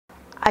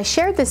I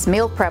shared this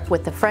meal prep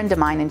with a friend of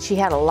mine and she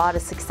had a lot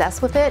of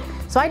success with it,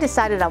 so I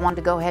decided I wanted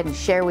to go ahead and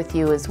share with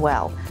you as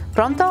well.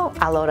 Pronto?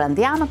 Allora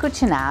andiamo a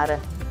cucinare.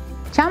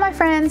 Ciao my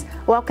friends,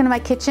 welcome to my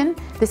kitchen.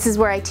 This is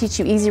where I teach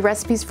you easy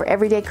recipes for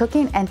everyday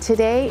cooking, and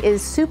today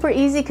is super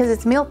easy because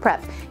it's meal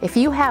prep. If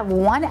you have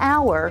 1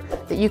 hour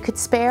that you could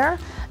spare,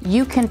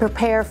 you can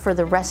prepare for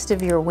the rest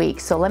of your week.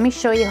 So let me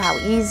show you how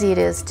easy it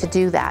is to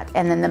do that,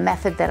 and then the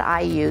method that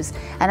I use.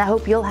 And I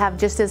hope you'll have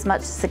just as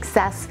much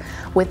success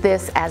with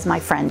this as my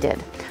friend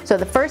did. So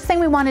the first thing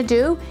we want to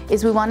do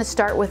is we want to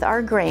start with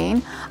our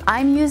grain.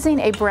 I'm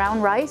using a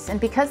brown rice, and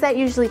because that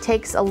usually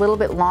takes a little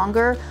bit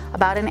longer,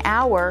 about an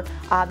hour,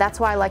 that's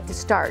why I like to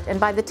start. And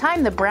by the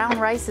time the brown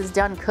rice is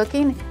done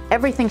cooking,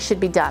 everything should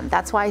be done.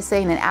 That's why I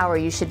say in an hour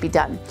you should be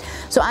done.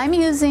 So I'm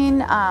using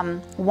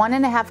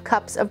 1.5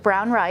 cups of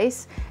brown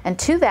rice, and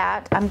to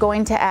that I'm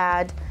going to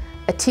add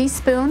a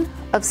teaspoon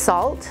of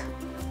salt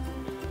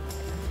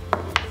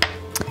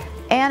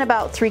and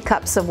about 3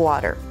 cups of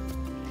water.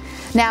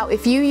 Now,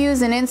 if you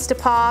use an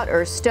Instapot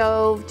or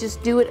stove,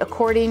 just do it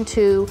according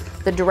to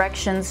the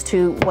directions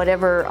to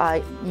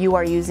whatever you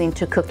are using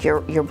to cook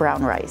your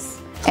brown rice.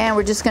 And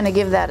we're just going to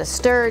give that a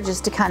stir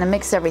just to kind of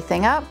mix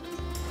everything up.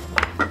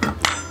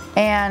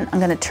 And I'm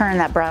going to turn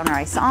that brown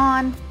rice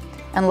on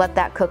and let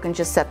that cook and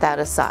just set that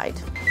aside.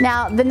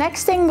 Now, the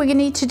next thing we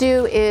need to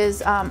do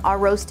is our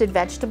roasted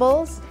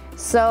vegetables.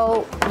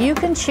 So you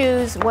can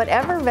choose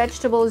whatever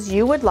vegetables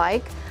you would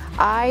like.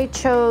 I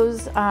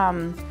chose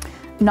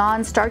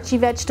non-starchy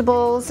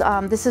vegetables.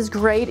 This is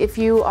great if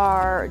you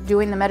are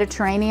doing the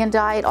Mediterranean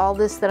diet. All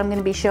this that I'm going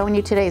to be showing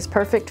you today is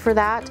perfect for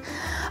that.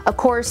 Of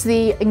course,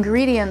 the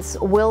ingredients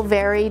will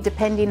vary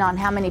depending on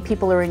how many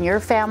people are in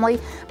your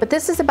family, but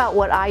this is about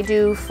what I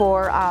do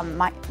for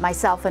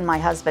myself and my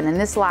husband, and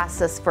this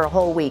lasts us for a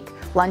whole week,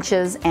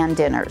 lunches and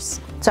dinners.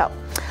 So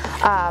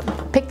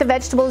pick the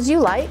vegetables you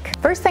like.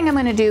 First thing I'm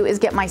going to do is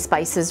get my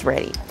spices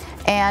ready.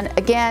 And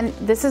again,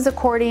 this is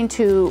according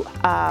to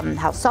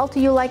how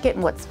salty you like it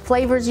and what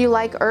flavors you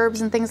like,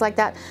 herbs and things like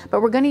that,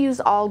 but we're going to use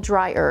all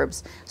dry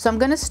herbs. So I'm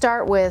going to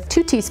start with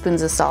 2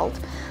 teaspoons of salt,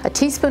 a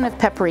teaspoon of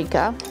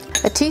paprika,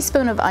 a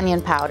teaspoon of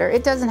onion powder.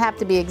 It doesn't have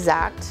to be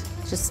exact,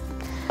 just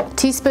a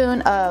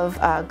teaspoon of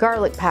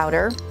garlic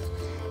powder,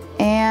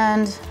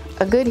 and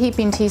a good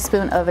heaping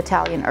teaspoon of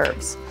Italian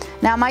herbs.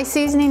 Now, my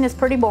seasoning is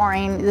pretty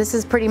boring. This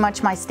is pretty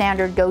much my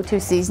standard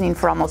go-to seasoning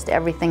for almost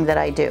everything that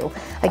I do.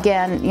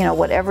 Again, you know,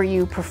 whatever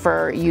you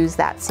prefer, use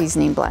that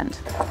seasoning blend.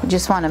 You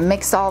just want to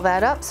mix all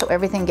that up so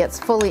everything gets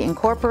fully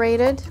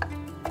incorporated.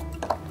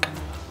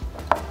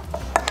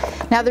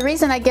 Now, the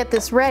reason I get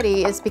this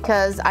ready is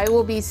because I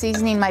will be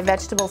seasoning my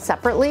vegetables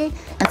separately,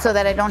 and so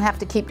that I don't have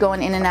to keep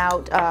going in and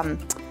out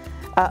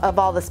of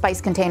all the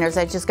spice containers.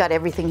 I just got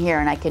everything here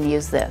and I can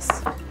use this.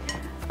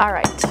 All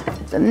right,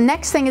 the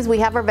next thing is we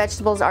have our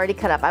vegetables already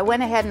cut up. I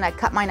went ahead and I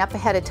cut mine up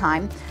ahead of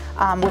time,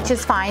 which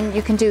is fine.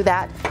 You can do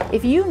that.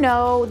 If you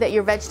know that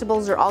your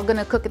vegetables are all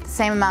gonna cook at the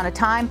same amount of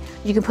time,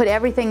 you can put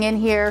everything in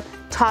here,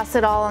 toss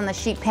it all in the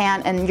sheet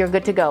pan, and you're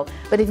good to go.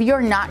 But if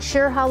you're not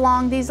sure how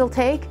long these will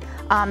take,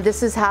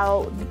 this is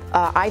how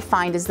I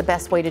find is the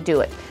best way to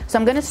do it. So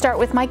I'm gonna start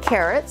with my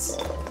carrots.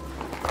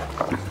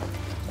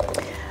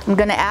 I'm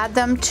going to add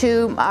them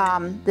to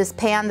this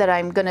pan that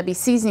I'm going to be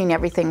seasoning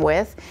everything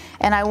with,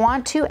 and I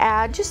want to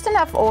add just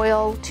enough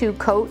oil to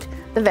coat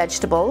the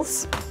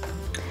vegetables,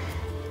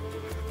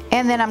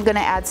 and then I'm going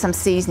to add some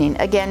seasoning,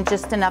 again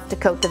just enough to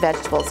coat the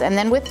vegetables, and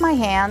then with my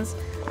hands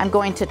I'm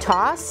going to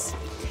toss,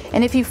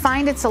 and if you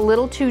find it's a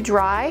little too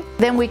dry,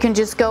 then we can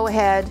just go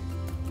ahead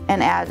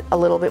and add a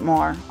little bit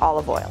more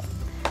olive oil.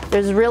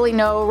 There's really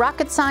no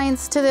rocket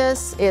science to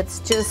this, it's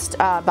just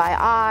by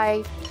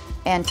eye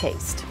and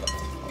taste.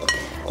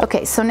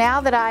 Okay, so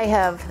now that I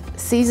have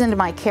seasoned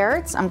my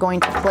carrots, I'm going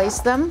to place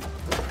them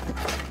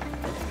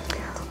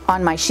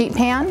on my sheet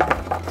pan.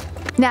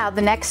 Now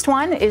the next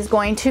one is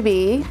going to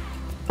be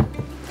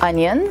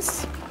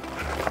onions.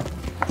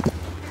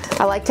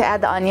 I like to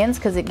add the onions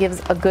because it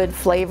gives a good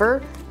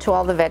flavor to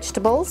all the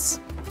vegetables.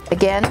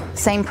 Again,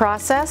 same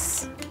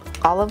process,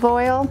 olive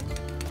oil,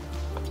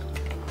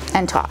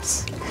 and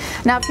toss.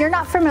 Now, if you're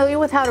not familiar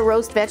with how to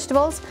roast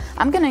vegetables,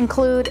 I'm going to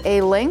include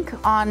a link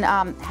on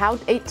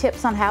 8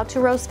 tips on how to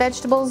roast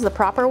vegetables the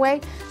proper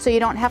way, so you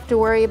don't have to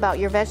worry about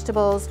your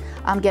vegetables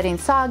getting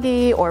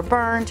soggy or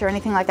burnt or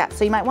anything like that.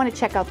 So you might want to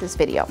check out this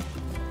video,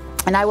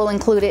 and I will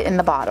include it in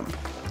the bottom.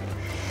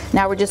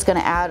 Now we're just going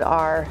to add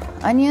our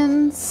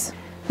onions.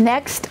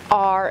 Next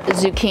are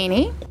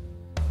zucchini.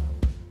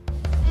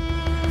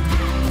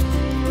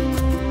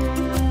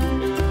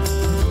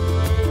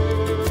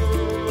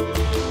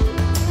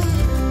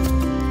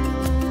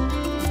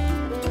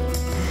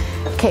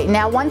 Okay,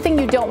 now one thing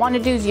you don't want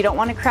to do is you don't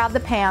want to crowd the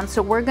pan,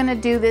 so we're going to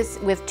do this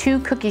with 2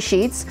 cookie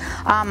sheets.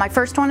 My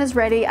first one is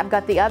ready. I've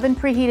got the oven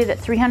preheated at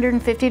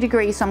 350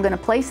 degrees, so I'm going to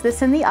place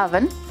this in the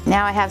oven.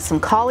 Now I have some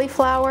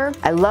cauliflower.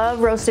 I love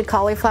roasted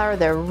cauliflower.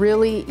 They're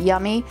really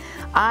yummy.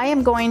 I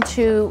am going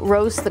to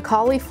roast the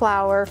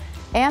cauliflower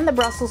and the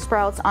Brussels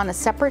sprouts on a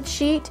separate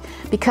sheet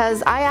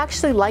because I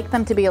actually like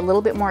them to be a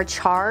little bit more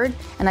charred,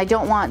 and I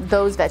don't want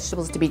those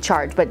vegetables to be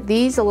charred, but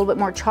these a little bit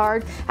more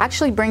charred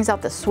actually brings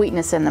out the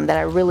sweetness in them that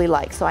I really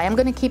like. So I am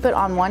going to keep it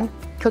on one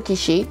cookie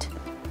sheet.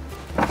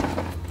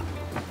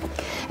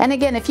 And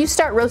again, if you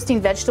start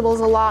roasting vegetables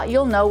a lot,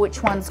 you'll know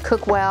which ones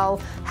cook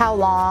well, how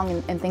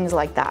long, and things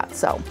like that.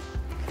 So,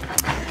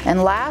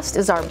 and last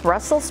is our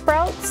Brussels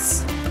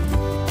sprouts.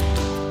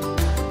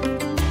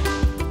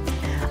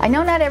 I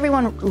know not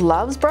everyone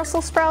loves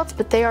Brussels sprouts,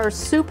 but they are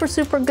super,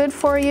 super good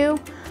for you.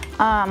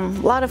 A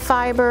lot of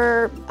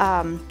fiber.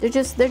 They're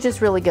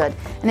just really good.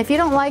 And if you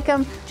don't like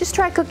them, just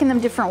try cooking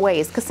them different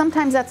ways, because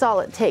sometimes that's all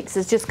it takes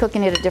is just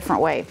cooking it a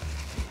different way.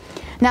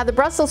 Now the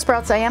Brussels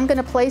sprouts I am going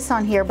to place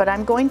on here, but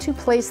I'm going to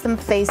place them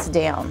face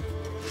down.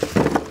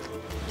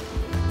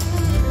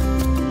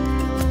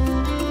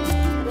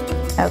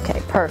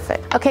 Okay,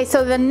 perfect. Okay,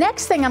 so the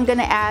next thing I'm going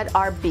to add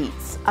are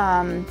beets.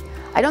 I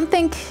don't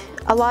think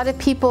a lot of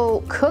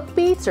people cook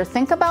beets or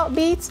think about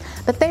beets,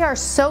 but they are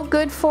so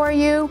good for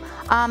you.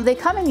 They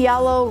come in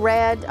yellow,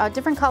 red,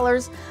 different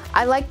colors.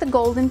 I like the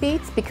golden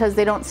beets because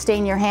they don't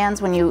stain your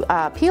hands when you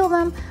peel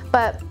them,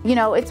 but you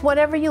know, it's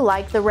whatever you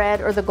like, the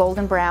red or the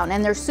golden brown,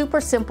 and they're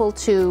super simple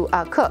to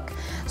cook.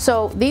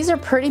 So these are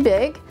pretty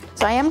big,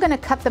 so I am going to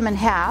cut them in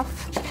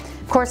half.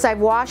 Of course, I've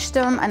washed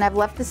them and I've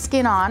left the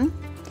skin on.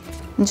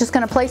 I'm just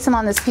going to place them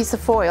on this piece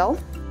of foil.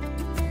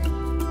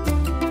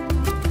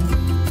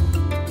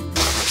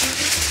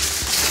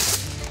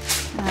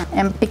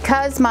 And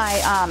because my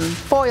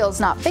foil's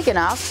not big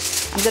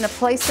enough, I'm going to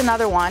place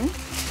another one.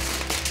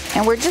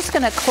 And we're just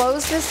going to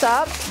close this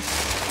up,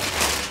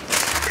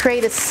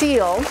 create a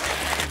seal.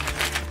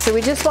 So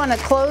we just want to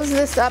close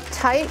this up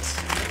tight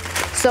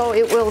so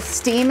it will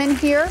steam in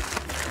here,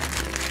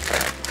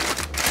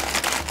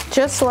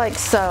 just like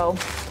so.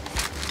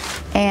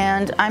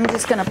 And I'm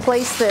just going to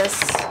place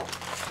this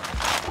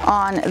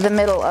on the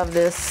middle of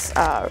this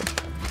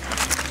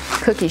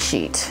cookie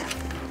sheet.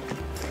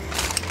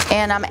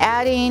 And I'm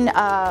adding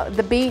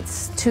the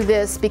beets to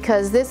this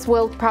because this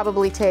will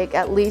probably take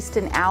at least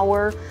an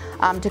hour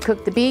to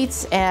cook the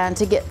beets, and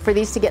for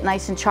these to get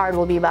nice and charred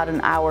will be about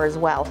an hour as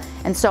well.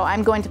 And so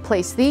I'm going to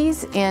place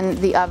these in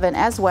the oven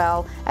as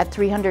well at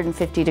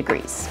 350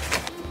 degrees.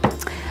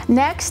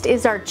 Next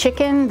is our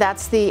chicken.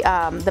 That's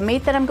the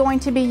meat that I'm going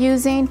to be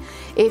using.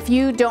 If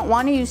you don't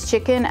want to use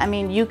chicken, I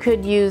mean, you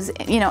could use,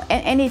 you know,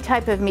 any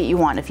type of meat you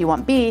want. If you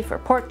want beef or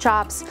pork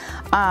chops,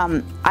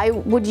 I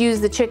would use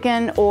the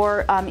chicken,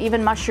 or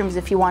even mushrooms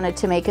if you wanted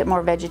to make it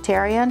more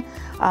vegetarian.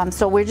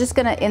 So we're just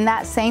gonna, in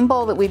that same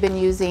bowl that we've been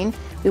using,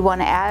 we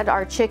want to add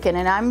our chicken,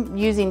 and I'm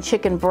using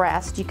chicken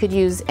breast. You could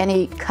use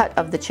any cut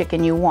of the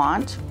chicken you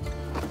want.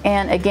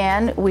 And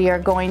again, we are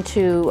going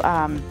to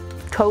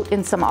coat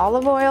in some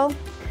olive oil.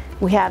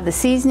 We have the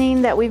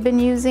seasoning that we've been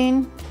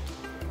using.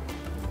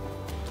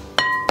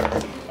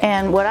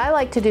 And what I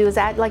like to do is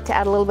I'd like to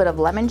add a little bit of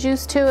lemon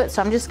juice to it.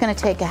 So I'm just going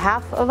to take a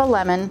half of a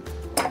lemon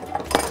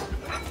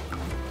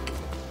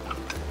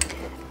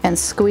and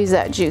squeeze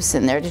that juice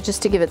in there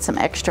just to give it some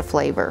extra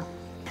flavor.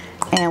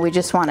 And we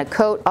just want to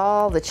coat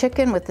all the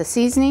chicken with the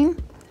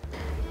seasoning.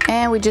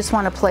 And we just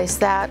want to place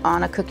that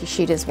on a cookie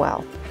sheet as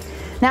well.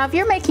 Now if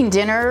you're making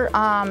dinner,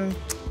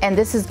 and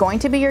this is going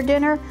to be your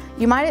dinner,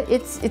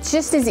 it's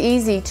just as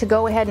easy to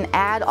go ahead and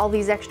add all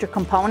these extra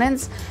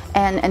components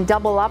and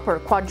double up or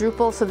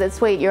quadruple, so this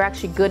way you're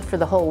actually good for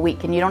the whole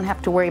week and you don't have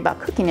to worry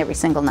about cooking every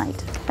single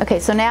night. Okay,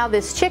 so now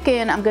this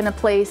chicken I'm going to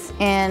place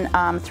in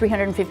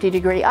 350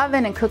 degree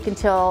oven and cook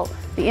until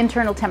the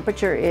internal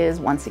temperature is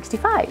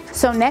 165.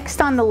 So next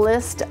on the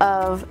list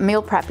of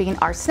meal prepping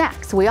are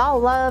snacks. We all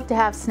love to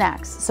have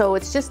snacks, so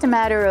it's just a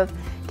matter of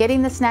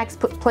getting the snacks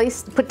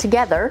put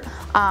together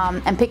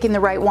and picking the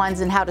right ones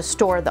and how to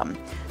store them.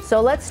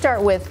 So let's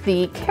start with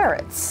the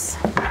carrots.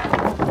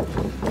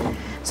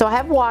 So I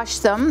have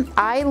washed them.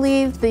 I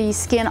leave the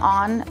skin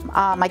on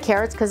my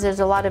carrots because there's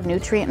a lot of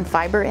nutrient and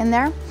fiber in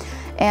there.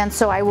 And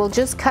so I will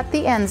just cut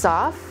the ends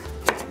off.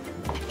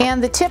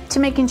 And the tip to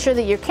making sure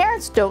that your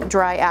carrots don't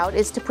dry out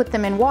is to put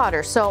them in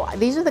water. So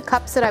these are the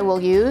cups that I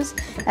will use.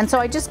 And so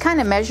I just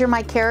kind of measure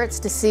my carrots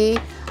to see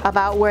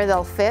about where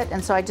they'll fit.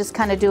 And so I just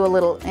kind of do a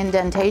little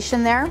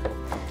indentation there.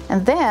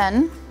 And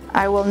then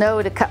I will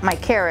know to cut my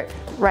carrot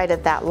right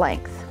at that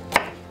length.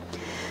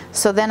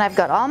 So then I've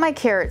got all my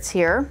carrots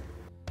here.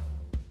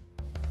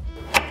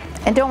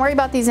 And don't worry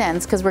about these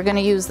ends because we're going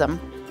to use them.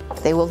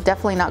 They will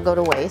definitely not go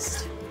to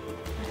waste.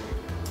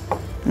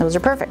 Those are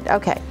perfect.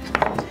 Okay.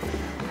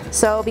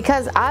 So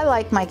because I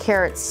like my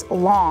carrots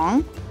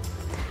long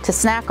to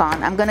snack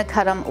on, I'm going to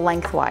cut them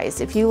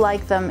lengthwise. If you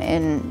like them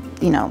in,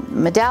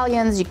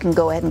 medallions, you can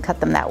go ahead and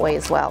cut them that way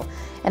as well.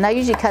 And I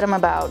usually cut them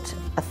about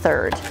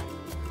 1/3,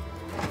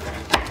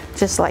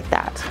 just like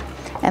that.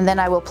 And then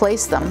I will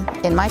place them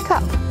in my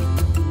cup.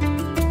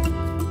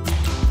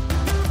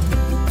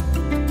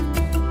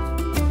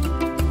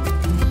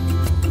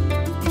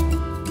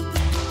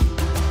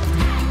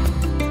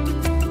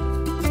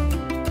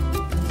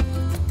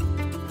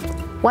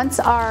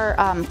 Once our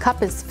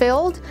cup is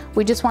filled,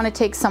 we just want to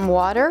take some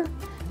water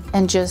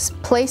and just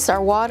place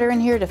our water in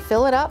here to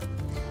fill it up,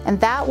 and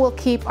that will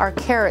keep our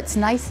carrots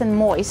nice and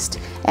moist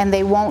and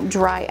they won't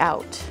dry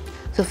out.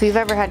 So if you've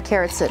ever had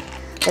carrots that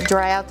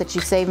dry out that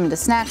you save them to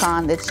snack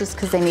on, it's just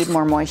because they need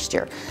more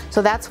moisture.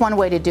 So that's one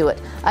way to do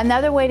it.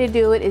 Another way to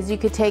do it is you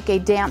could take a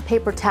damp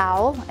paper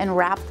towel and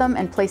wrap them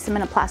and place them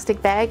in a plastic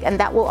bag, and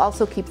that will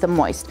also keep them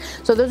moist.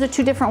 So those are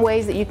two different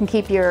ways that you can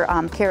keep your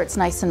carrots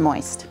nice and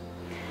moist.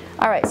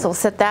 All right, so we'll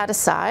set that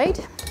aside.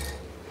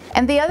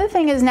 And the other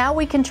thing is now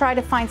we can try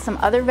to find some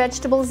other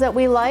vegetables that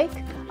we like.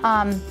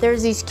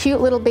 There's these cute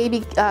little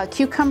baby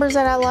cucumbers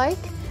that I like.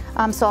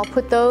 So I'll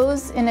put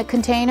those in a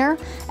container,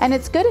 and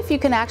it's good if you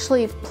can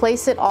actually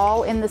place it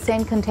all in the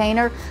same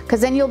container,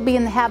 because then you'll be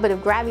in the habit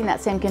of grabbing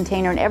that same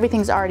container and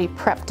everything's already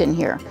prepped in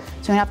here, so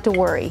you don't have to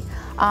worry.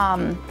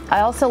 I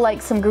also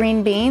like some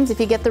green beans. If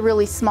you get the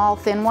really small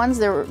thin ones,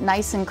 they're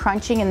nice and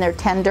crunchy and they're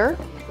tender.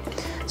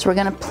 So we're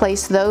gonna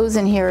place those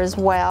in here as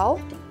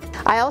well.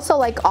 I also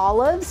like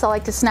olives. I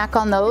like to snack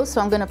on those,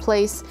 so I'm gonna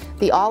place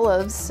the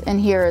olives in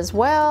here as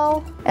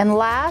well. And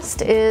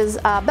last is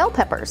bell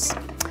peppers.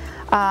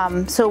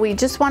 So we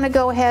just want to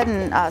go ahead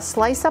and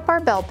slice up our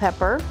bell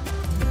pepper.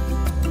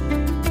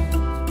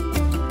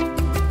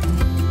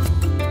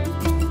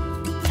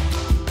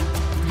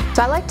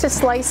 So I like to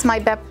slice my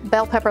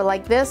bell pepper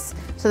like this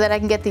so that I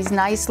can get these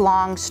nice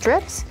long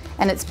strips,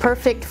 and it's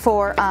perfect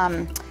for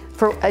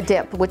a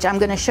dip, which I'm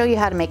going to show you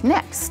how to make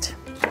next.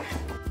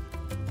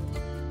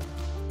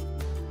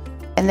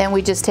 And then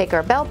we just take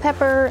our bell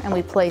pepper and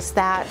we place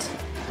that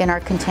in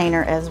our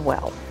container as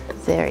well.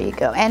 There you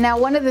go. And now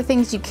one of the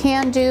things you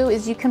can do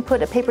is you can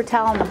put a paper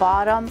towel on the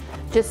bottom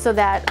just so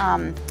that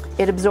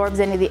it absorbs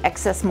any of the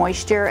excess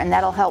moisture, and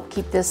that'll help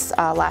keep this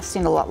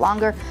lasting a lot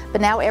longer. But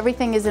now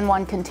everything is in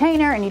one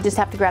container, and you just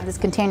have to grab this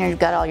container and you've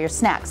got all your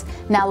snacks.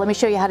 Now let me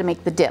show you how to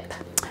make the dip.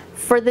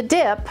 For the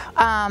dip,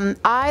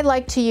 I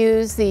like to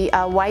use the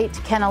white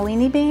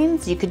cannellini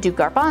beans. You could do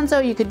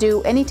garbanzo, you could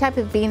do any type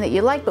of bean that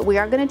you like, but we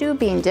are going to do a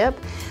bean dip.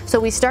 So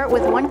we start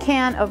with 1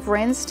 can of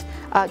rinsed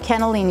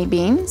cannellini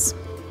beans.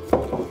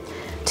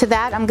 To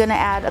that, I'm going to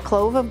add a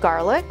clove of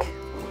garlic,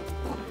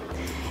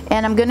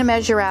 and I'm going to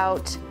measure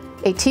out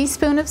a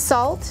teaspoon of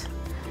salt,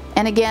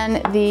 and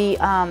again the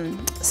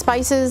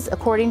spices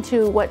according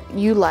to what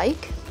you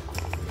like,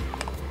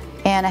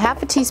 and a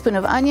half a teaspoon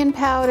of onion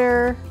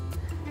powder,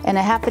 and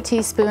a half a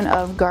teaspoon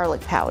of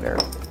garlic powder.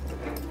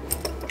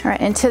 All right,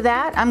 and to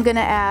that I'm going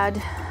to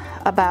add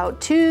about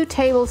 2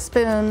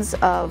 tablespoons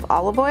of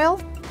olive oil.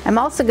 I'm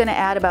also going to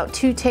add about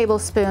 2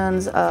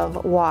 tablespoons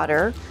of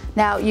water.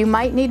 Now you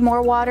might need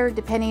more water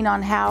depending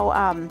on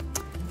how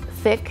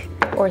thick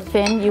or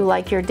thin you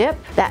like your dip.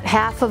 That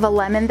half of a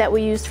lemon that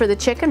we used for the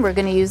chicken, we're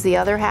going to use the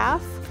other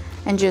half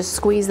and just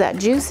squeeze that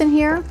juice in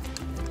here.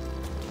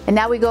 And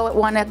now we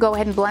want to go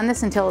ahead and blend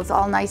this until it's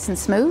all nice and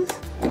smooth.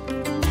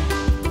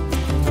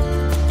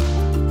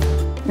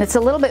 And it's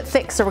a little bit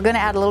thick, so we're going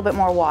to add a little bit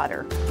more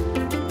water.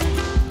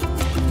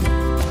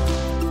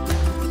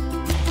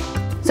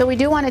 So we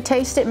do want to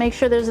taste it, make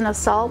sure there's enough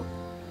salt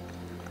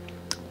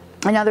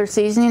and other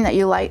seasoning that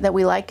you like, that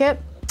we like it,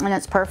 and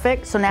it's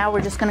perfect. So now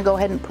we're just going to go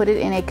ahead and put it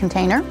in a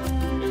container.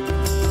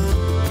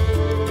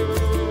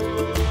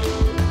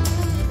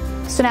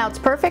 So now it's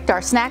perfect.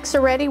 Our snacks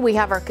are ready. We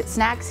have our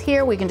snacks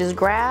here we can just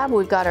grab.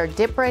 We've got our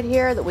dip right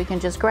here that we can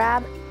just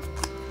grab.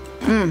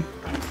 And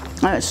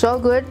it's so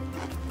good,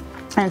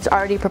 and it's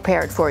already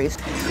prepared for you.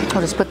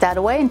 We'll just put that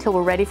away until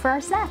we're ready for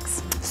our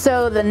snacks.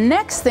 So the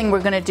next thing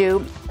we're going to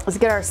do is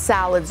get our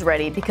salads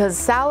ready, because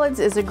salads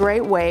is a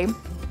great way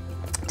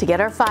to get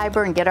our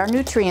fiber and get our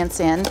nutrients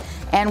in,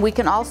 and we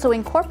can also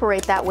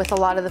incorporate that with a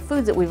lot of the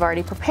foods that we've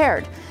already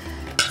prepared.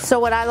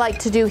 So what I like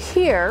to do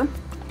here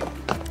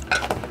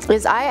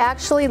is I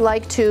actually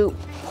like to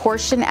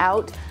portion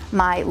out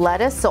my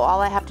lettuce, so all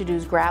I have to do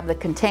is grab the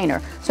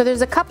container. So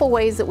there's a couple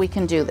ways that we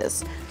can do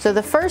this. So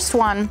the first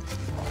one,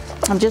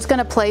 I'm just going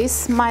to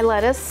place my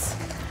lettuce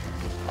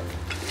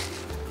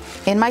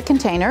in my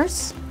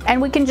containers,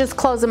 and we can just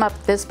close them up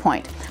at this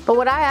point. But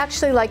what I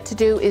actually like to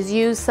do is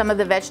use some of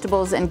the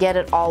vegetables and get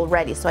it all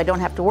ready, so I don't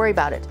have to worry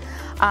about it.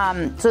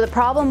 So the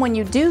problem when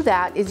you do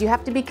that is you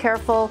have to be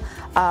careful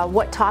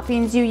what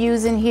toppings you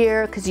use in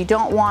here, because you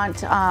don't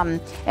want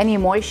any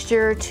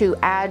moisture to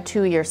add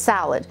to your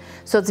salad.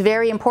 So it's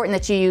very important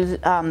that you use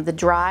the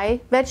dry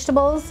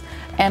vegetables,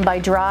 and by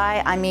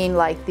dry I mean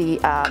like the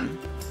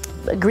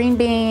green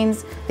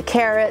beans, the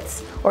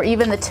carrots, or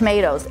even the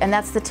tomatoes, and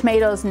that's the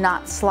tomatoes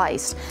not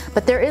sliced.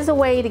 But there is a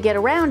way to get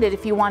around it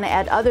if you want to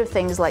add other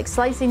things like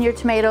slicing your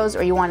tomatoes,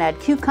 or you want to add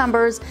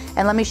cucumbers,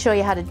 and let me show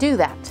you how to do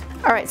that.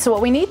 All right, so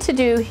what we need to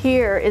do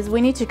here is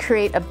we need to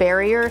create a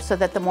barrier so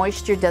that the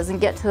moisture doesn't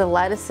get to the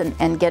lettuce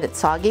and get it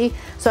soggy.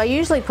 So I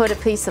usually put a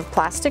piece of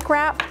plastic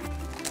wrap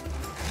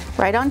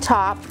right on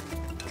top,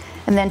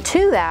 and then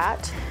to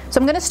that, so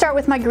I'm going to start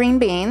with my green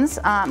beans.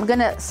 I'm going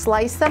to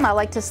slice them. I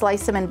like to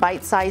slice them in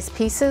bite-sized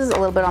pieces, a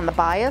little bit on the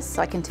bias,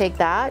 so I can take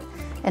that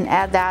and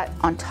add that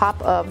on top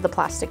of the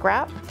plastic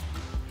wrap.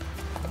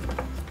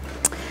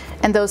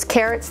 And those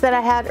carrots that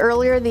I had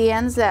earlier, the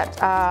ends that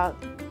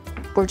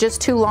were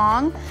just too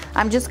long,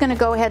 I'm just going to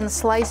go ahead and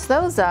slice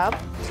those up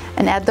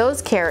and add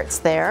those carrots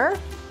there.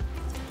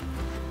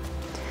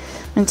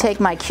 And take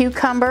my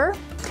cucumber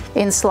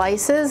in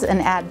slices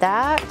and add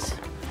that.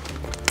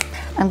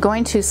 I'm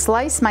going to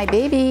slice my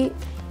baby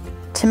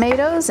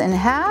tomatoes in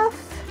half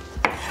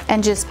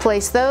and just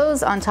place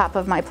those on top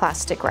of my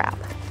plastic wrap.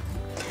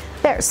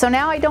 There, so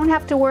now I don't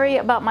have to worry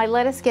about my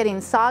lettuce getting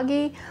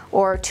soggy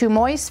or too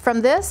moist from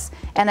this,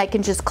 and I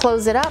can just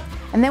close it up,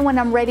 and then when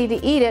I'm ready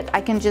to eat it,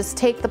 I can just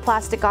take the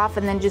plastic off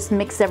and then just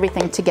mix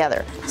everything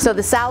together. So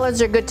the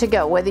salads are good to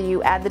go, whether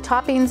you add the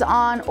toppings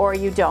on or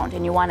you don't,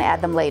 and you want to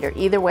add them later.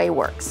 Either way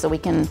works, so we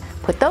can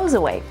put those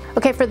away.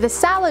 Okay, for the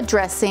salad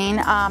dressing,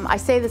 I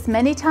say this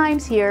many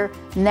times here,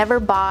 never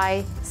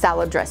buy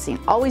salad dressing.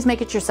 Always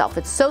make it yourself.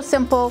 It's so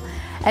simple,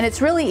 and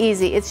it's really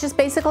easy. It's just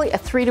basically a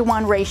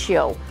 3-to-1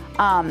 ratio.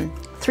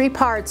 3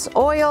 parts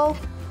oil,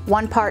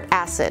 1 part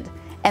acid.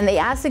 And the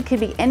acid could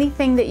be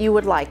anything that you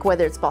would like,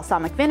 whether it's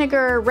balsamic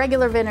vinegar,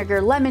 regular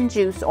vinegar, lemon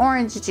juice,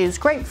 orange juice,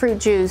 grapefruit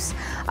juice,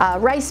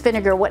 rice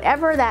vinegar,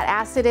 whatever that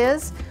acid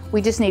is,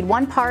 we just need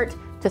 1 part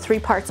to 3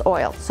 parts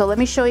oil. So let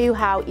me show you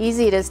how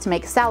easy it is to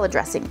make salad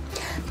dressing.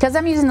 Because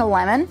I'm using a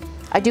lemon,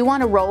 I do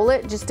want to roll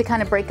it just to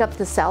kind of break up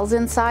the cells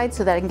inside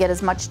so that I can get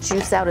as much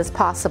juice out as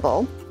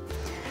possible.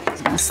 So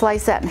I'm going to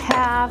slice that in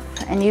half,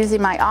 and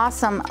using my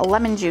awesome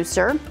lemon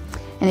juicer.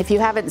 And if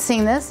you haven't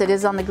seen this, it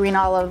is on the Green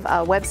Olive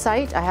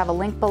website. I have a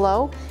link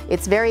below.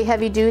 It's very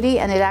heavy duty,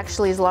 and it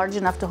actually is large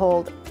enough to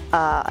hold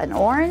an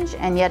orange,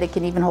 and yet it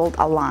can even hold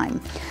a lime.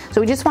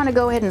 So we just want to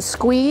go ahead and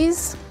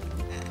squeeze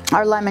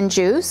our lemon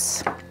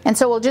juice. And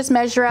so we'll just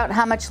measure out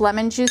how much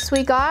lemon juice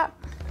we got.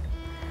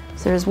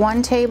 So there's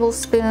 1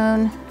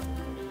 tablespoon,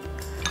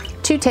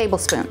 2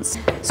 tablespoons.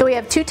 So we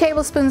have 2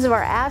 tablespoons of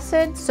our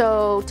acid,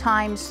 so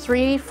times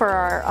 3 for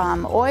our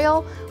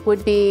oil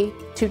would be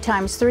 2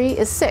 times 3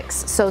 is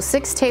 6. So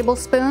 6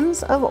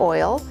 tablespoons of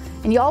oil.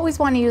 And you always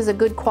want to use a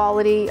good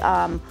quality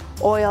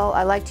oil.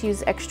 I like to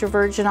use extra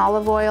virgin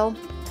olive oil.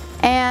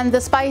 And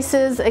the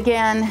spices,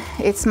 again,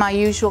 it's my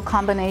usual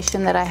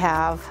combination that I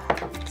have.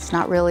 It's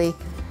not really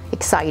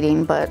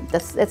exciting, but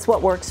it's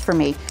what works for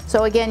me.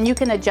 So again, you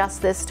can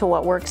adjust this to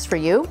what works for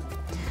you.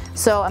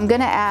 So I'm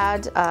going to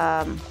add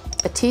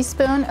a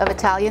teaspoon of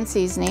Italian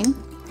seasoning,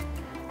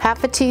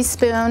 half a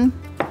teaspoon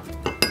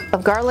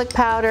of garlic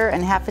powder,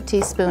 and half a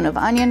teaspoon of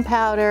onion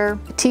powder,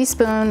 a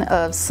teaspoon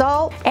of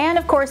salt, and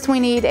of course we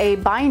need a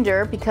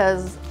binder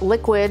because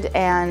liquid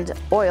and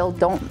oil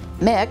don't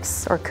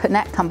mix or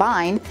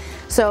combine.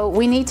 So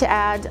we need to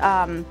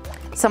add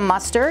some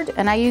mustard,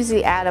 and I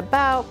usually add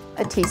about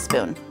a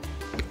teaspoon.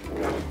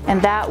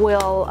 And that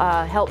will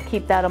help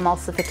keep that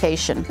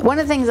emulsification. One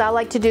of the things I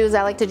like to do is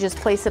I like to just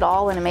place it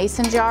all in a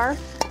mason jar,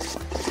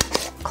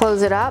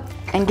 close it up,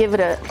 and give it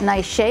a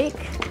nice shake.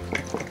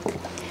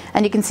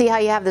 And you can see how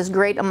you have this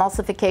great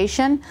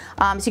emulsification.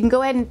 So you can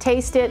go ahead and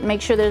taste it,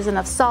 make sure there's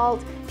enough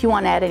salt. If you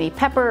want to add any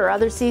pepper or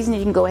other seasoning,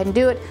 you can go ahead and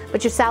do it,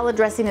 but your salad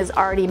dressing is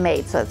already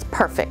made, so that's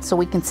perfect. So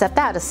we can set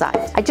that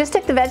aside. I just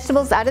took the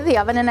vegetables out of the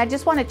oven, and I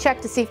just want to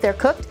check to see if they're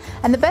cooked.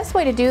 And the best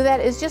way to do that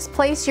is just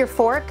place your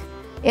fork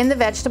in the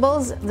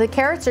vegetables. The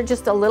carrots are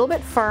just a little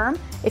bit firm.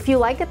 If you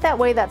like it that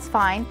way, that's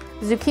fine.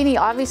 Zucchini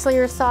obviously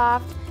are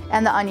soft,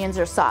 and the onions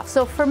are soft.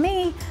 So for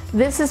me,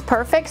 this is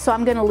perfect, so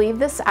I'm gonna leave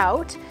this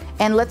out,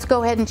 and let's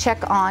go ahead and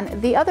check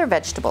on the other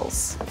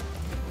vegetables.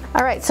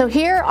 All right, so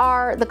here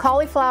are the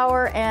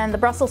cauliflower and the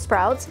Brussels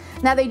sprouts.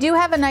 Now they do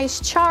have a nice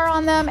char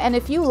on them, and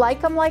if you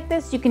like them like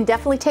this, you can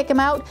definitely take them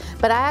out,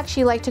 but I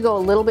actually like to go a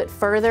little bit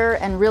further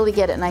and really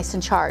get it nice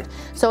and charred.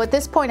 So at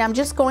this point, I'm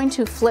just going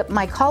to flip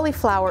my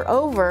cauliflower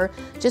over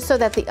just so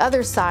that the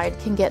other side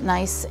can get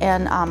nice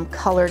and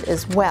colored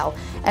as well.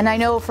 And I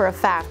know for a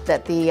fact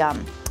that the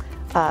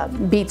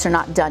beets are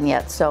not done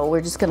yet, so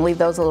we're just going to leave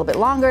those a little bit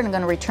longer, and I'm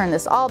going to return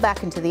this all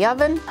back into the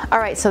oven. All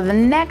right, so the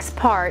next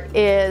part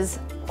is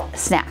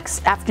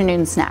snacks,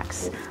 afternoon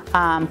snacks.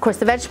 Of course,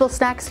 the vegetable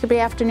snacks could be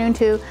afternoon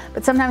too,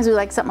 but sometimes we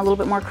like something a little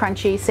bit more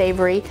crunchy,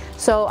 savory.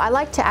 So I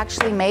like to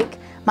actually make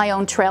my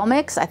own trail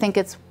mix. I think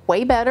it's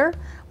way better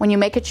when you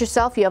make it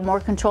yourself. You have more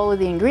control of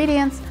the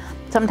ingredients.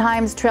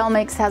 Sometimes trail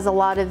mix has a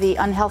lot of the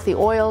unhealthy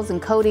oils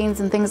and coatings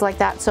and things like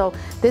that. So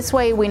this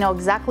way we know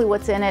exactly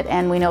what's in it,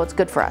 and we know it's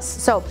good for us.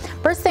 So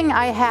first thing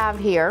I have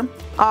here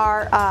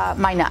are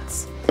my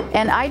nuts.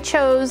 And I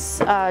chose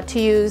to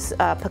use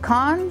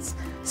pecans,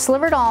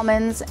 slivered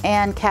almonds,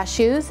 and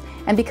cashews.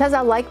 And because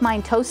I like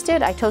mine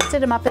toasted, I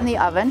toasted them up in the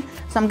oven.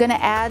 So I'm gonna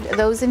add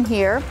those in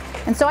here.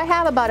 And so I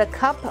have about a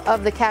cup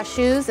of the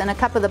cashews and a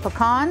cup of the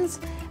pecans,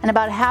 and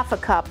about half a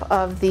cup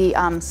of the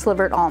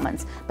slivered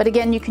almonds. But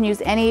again, you can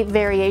use any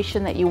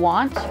variation that you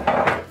want.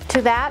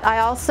 To that, I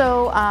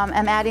also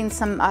am adding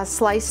some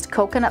sliced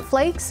coconut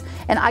flakes.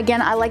 And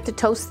again, I like to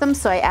toast them,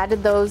 so I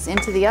added those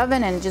into the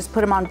oven and just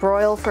put them on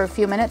broil for a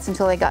few minutes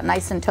until they got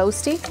nice and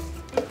toasty.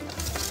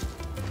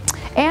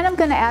 And I'm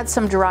gonna add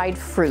some dried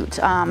fruit,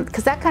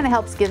 because that kind of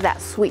helps give that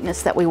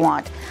sweetness that we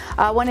want.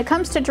 When it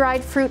comes to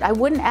dried fruit, I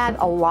wouldn't add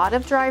a lot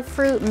of dried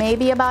fruit,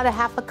 maybe about a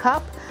half a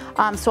cup.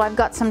 So I've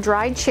got some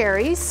dried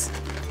cherries.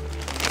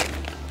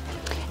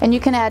 And you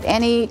can add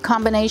any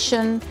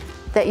combination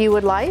that you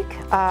would like.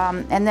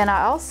 And then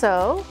I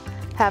also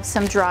have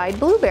some dried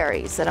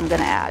blueberries that I'm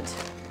gonna add.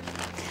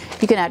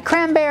 You can add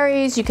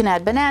cranberries, you can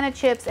add banana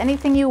chips,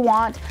 anything you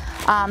want,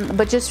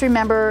 but just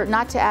remember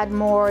not to add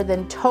more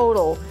than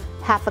total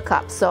half a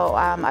cup. So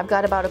I've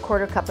got about a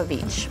quarter cup of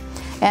each.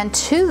 And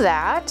to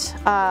that,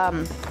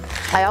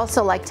 I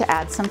also like to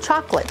add some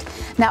chocolate.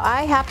 Now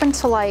I happen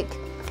to like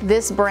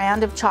this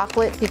brand of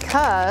chocolate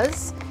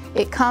because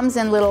it comes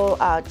in little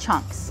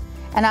chunks.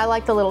 And I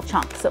like the little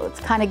chunks, so it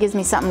kind of gives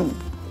me something,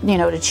 you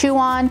know, to chew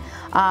on.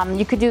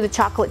 You could do the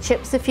chocolate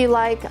chips if you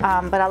like,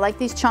 but I like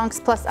these chunks.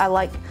 Plus I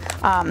like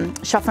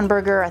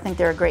Schaffenberger. I think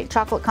they're a great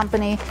chocolate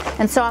company.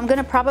 And so I'm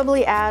gonna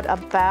probably add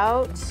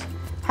about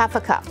half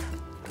a cup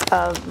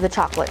of the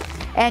chocolate.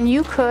 And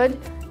you could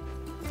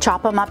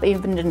chop them up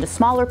even into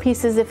smaller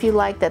pieces if you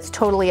like. That's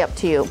totally up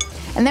to you.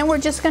 And then we're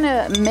just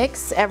gonna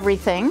mix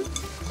everything.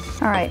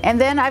 All right, and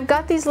then I've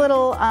got these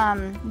little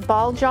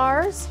ball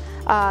jars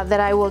that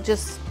I will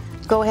just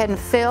go ahead and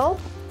fill.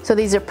 So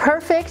these are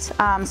perfect,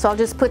 so I'll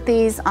just put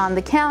these on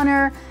the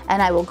counter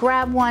and I will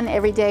grab one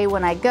every day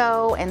when I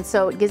go, and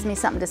so it gives me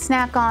something to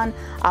snack on.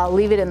 I'll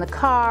leave it in the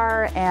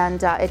car,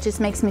 and it just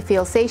makes me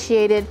feel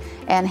satiated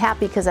and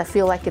happy because I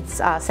feel like it's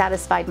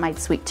satisfied my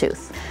sweet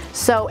tooth.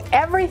 So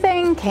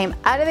everything came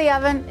out of the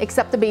oven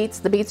except the beets.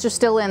 The beets are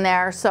still in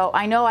there, so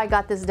I know I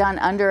got this done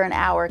under an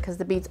hour because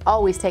the beets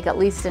always take at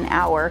least an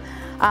hour.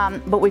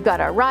 But we've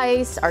got our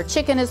rice, our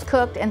chicken is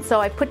cooked, and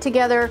so I put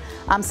together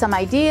some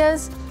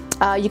ideas.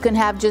 You can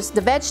have just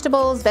the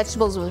vegetables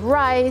with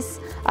rice,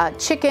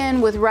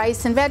 chicken with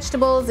rice and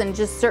vegetables, and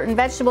just certain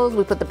vegetables.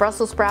 We put the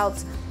Brussels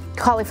sprouts,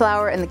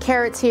 cauliflower, and the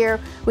carrots here.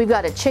 We've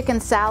got a chicken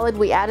salad.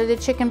 We added a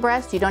chicken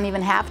breast. You don't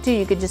even have to.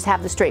 You could just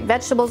have the straight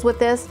vegetables with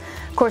this.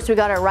 Of course, we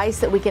got our rice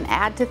that we can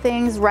add to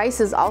things.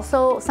 Rice is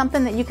also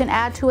something that you can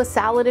add to a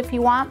salad if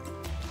you want.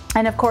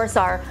 And of course,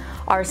 our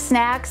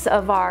snacks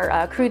of our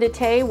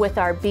crudité with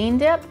our bean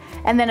dip.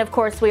 And then of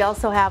course we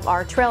also have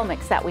our trail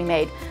mix that we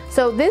made.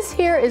 So this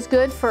here is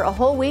good for a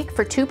whole week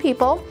for 2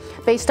 people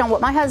based on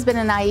what my husband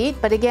and I eat.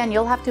 But again,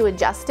 you'll have to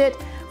adjust it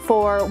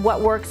for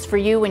what works for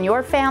you and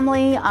your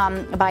family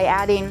by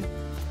adding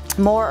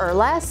more or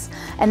less.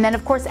 And then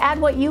of course add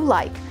what you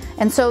like.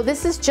 And so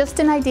this is just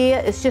an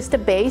idea. It's just a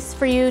base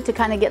for you to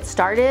kind of get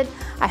started.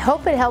 I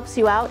hope it helps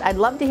you out. I'd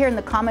love to hear in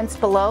the comments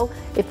below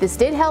if this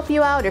did help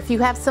you out, or if you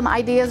have some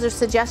ideas or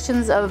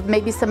suggestions of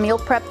maybe some meal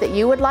prep that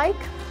you would like.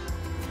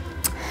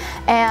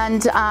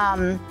 And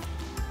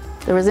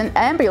there was an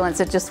ambulance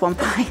at just one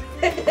point.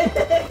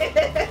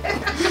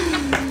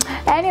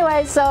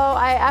 Anyway, so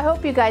I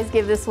hope you guys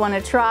give this one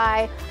a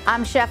try.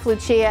 I'm Chef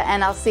Lucia,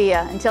 and I'll see you.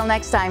 Until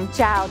next time,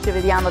 ciao, ci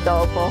vediamo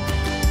dopo.